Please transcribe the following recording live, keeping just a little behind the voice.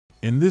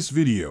In this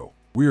video,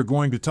 we are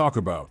going to talk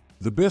about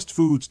the best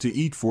foods to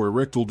eat for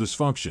erectile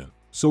dysfunction.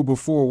 So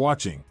before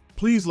watching,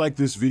 please like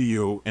this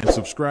video and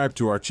subscribe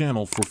to our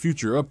channel for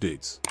future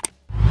updates.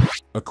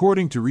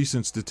 According to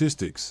recent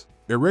statistics,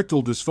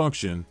 erectile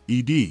dysfunction,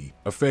 ED,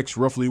 affects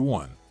roughly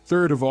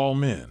 1/3 of all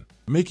men,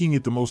 making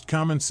it the most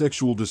common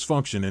sexual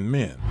dysfunction in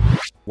men.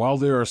 While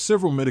there are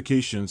several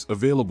medications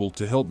available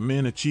to help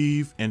men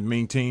achieve and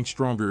maintain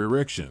stronger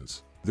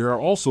erections, there are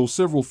also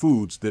several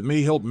foods that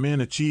may help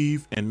men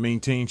achieve and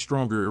maintain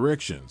stronger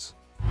erections.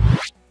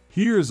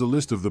 Here is a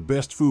list of the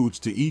best foods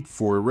to eat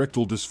for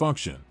erectile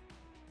dysfunction.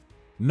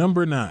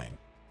 Number 9.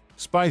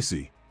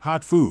 Spicy,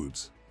 hot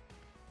foods.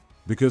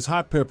 Because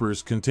hot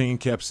peppers contain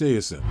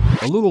capsaicin,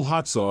 a little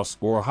hot sauce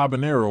or a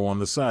habanero on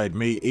the side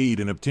may aid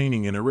in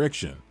obtaining an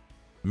erection.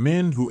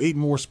 Men who ate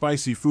more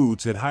spicy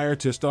foods had higher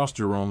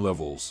testosterone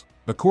levels,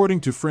 according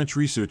to French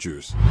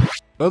researchers.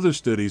 Other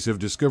studies have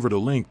discovered a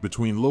link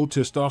between low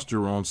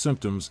testosterone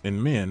symptoms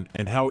in men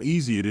and how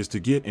easy it is to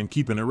get and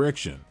keep an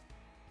erection.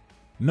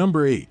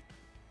 Number 8.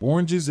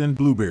 Oranges and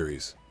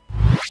blueberries.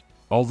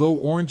 Although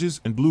oranges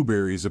and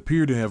blueberries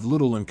appear to have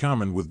little in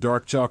common with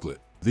dark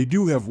chocolate, they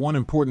do have one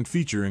important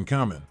feature in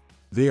common.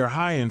 They are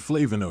high in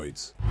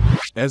flavonoids.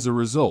 As a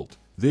result,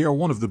 they are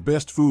one of the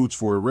best foods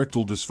for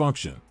erectile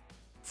dysfunction.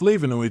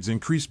 Flavonoids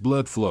increase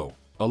blood flow,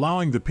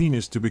 allowing the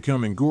penis to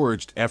become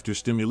engorged after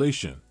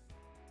stimulation.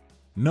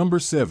 Number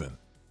 7.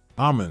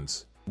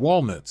 Almonds,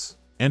 walnuts,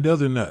 and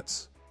other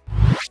nuts.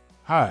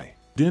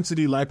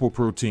 High-density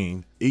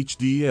lipoprotein,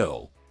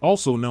 HDL,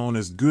 also known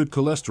as good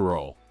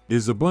cholesterol,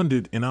 is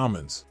abundant in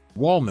almonds,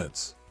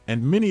 walnuts,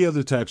 and many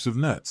other types of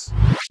nuts.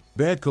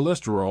 Bad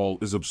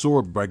cholesterol is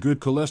absorbed by good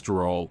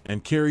cholesterol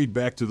and carried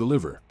back to the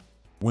liver.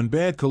 When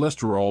bad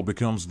cholesterol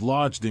becomes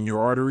lodged in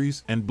your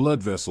arteries and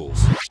blood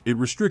vessels, it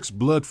restricts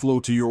blood flow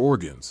to your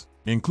organs,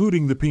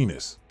 including the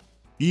penis.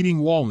 Eating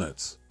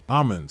walnuts,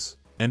 almonds,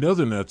 and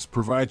other nuts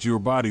provides your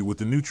body with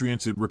the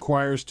nutrients it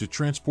requires to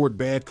transport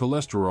bad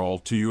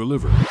cholesterol to your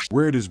liver,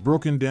 where it is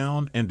broken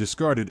down and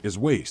discarded as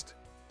waste.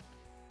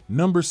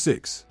 Number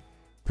 6.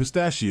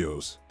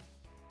 Pistachios.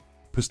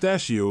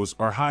 Pistachios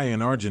are high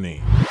in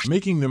arginine,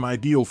 making them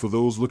ideal for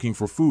those looking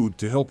for food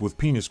to help with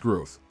penis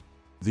growth.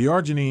 The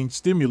arginine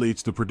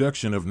stimulates the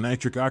production of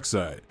nitric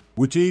oxide,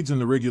 which aids in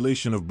the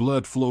regulation of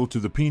blood flow to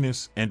the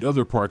penis and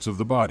other parts of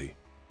the body.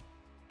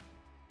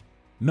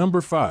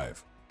 Number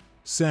 5.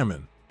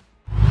 Salmon.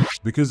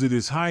 Because it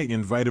is high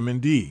in vitamin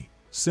D,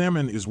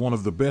 salmon is one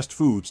of the best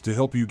foods to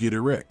help you get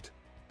erect.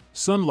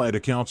 Sunlight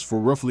accounts for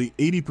roughly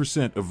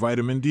 80% of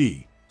vitamin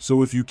D,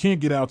 so if you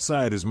can't get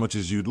outside as much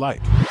as you'd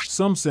like,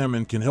 some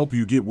salmon can help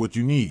you get what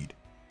you need.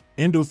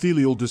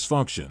 Endothelial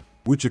dysfunction,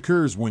 which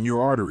occurs when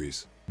your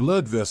arteries,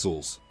 blood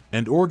vessels,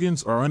 and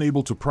organs are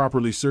unable to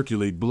properly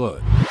circulate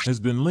blood,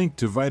 has been linked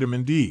to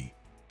vitamin D.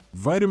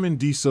 Vitamin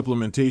D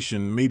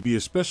supplementation may be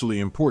especially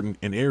important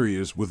in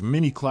areas with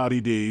many cloudy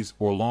days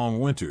or long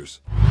winters.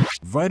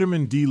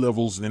 Vitamin D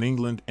levels in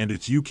England and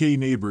its UK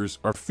neighbors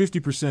are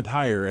 50%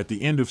 higher at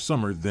the end of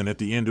summer than at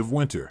the end of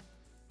winter.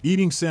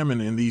 Eating salmon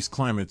in these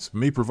climates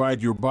may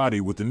provide your body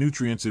with the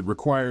nutrients it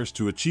requires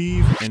to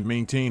achieve and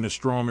maintain a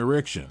strong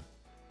erection.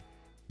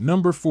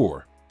 Number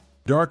 4.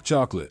 Dark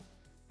chocolate.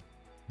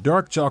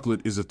 Dark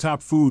chocolate is a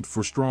top food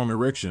for strong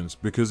erections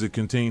because it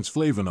contains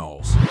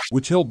flavonols,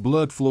 which help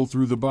blood flow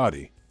through the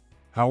body.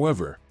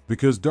 However,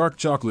 because dark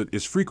chocolate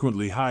is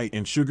frequently high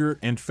in sugar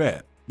and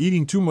fat,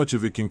 eating too much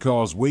of it can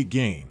cause weight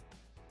gain.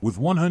 With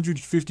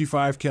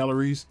 155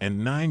 calories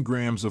and 9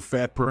 grams of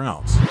fat per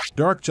ounce,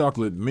 dark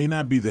chocolate may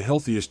not be the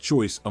healthiest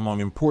choice among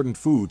important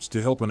foods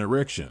to help an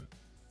erection.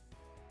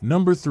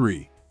 Number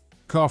 3.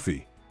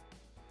 Coffee.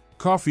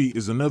 Coffee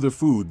is another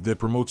food that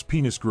promotes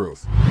penis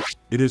growth.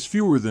 It has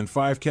fewer than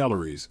 5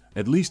 calories,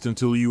 at least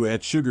until you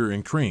add sugar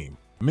and cream,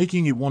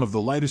 making it one of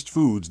the lightest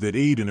foods that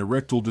aid in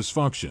erectile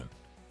dysfunction.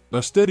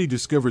 A study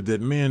discovered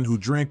that men who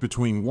drank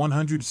between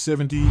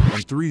 170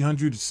 and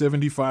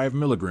 375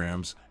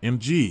 milligrams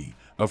mg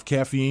of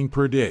caffeine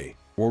per day,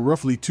 or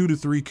roughly 2 to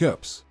 3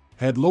 cups,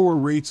 had lower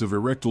rates of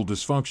erectile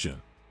dysfunction.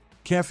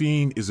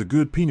 Caffeine is a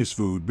good penis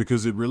food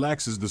because it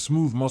relaxes the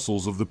smooth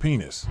muscles of the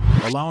penis,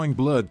 allowing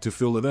blood to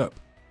fill it up.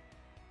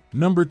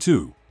 Number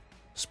 2.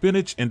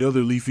 Spinach and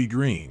other leafy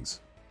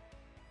greens.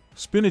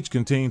 Spinach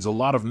contains a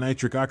lot of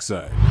nitric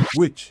oxide,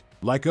 which,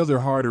 like other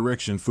hard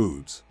erection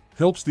foods,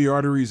 helps the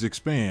arteries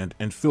expand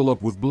and fill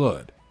up with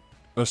blood.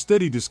 A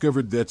study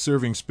discovered that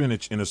serving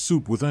spinach in a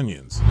soup with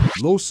onions,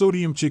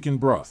 low-sodium chicken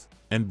broth,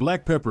 and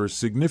black pepper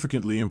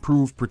significantly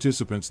improved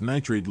participants'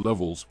 nitrate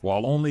levels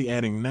while only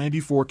adding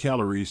 94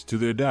 calories to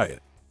their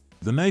diet.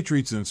 The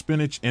nitrates in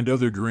spinach and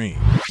other green,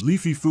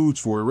 leafy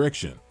foods for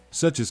erection,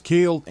 such as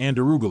kale and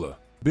arugula,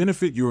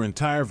 benefit your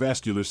entire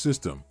vascular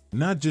system,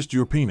 not just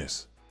your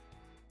penis.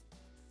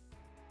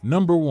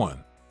 Number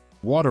 1.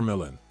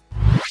 Watermelon.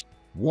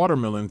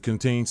 Watermelon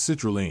contains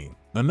citrulline,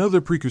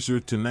 another precursor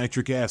to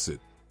nitric acid.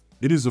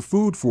 It is a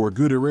food for a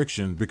good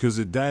erection because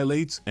it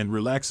dilates and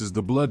relaxes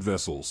the blood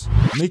vessels,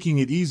 making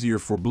it easier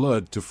for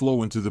blood to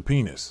flow into the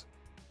penis.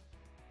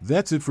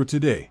 That's it for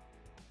today.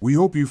 We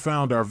hope you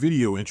found our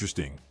video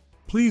interesting.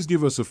 Please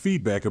give us a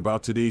feedback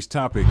about today's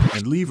topic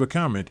and leave a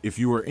comment if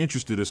you are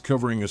interested in us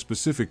covering a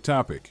specific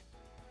topic.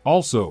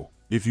 Also,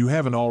 if you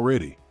haven't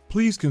already,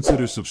 please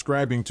consider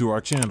subscribing to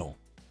our channel.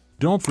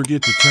 Don't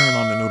forget to turn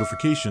on the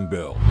notification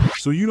bell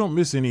so you don't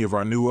miss any of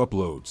our new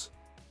uploads.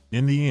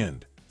 In the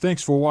end,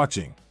 thanks for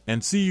watching,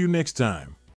 and see you next time.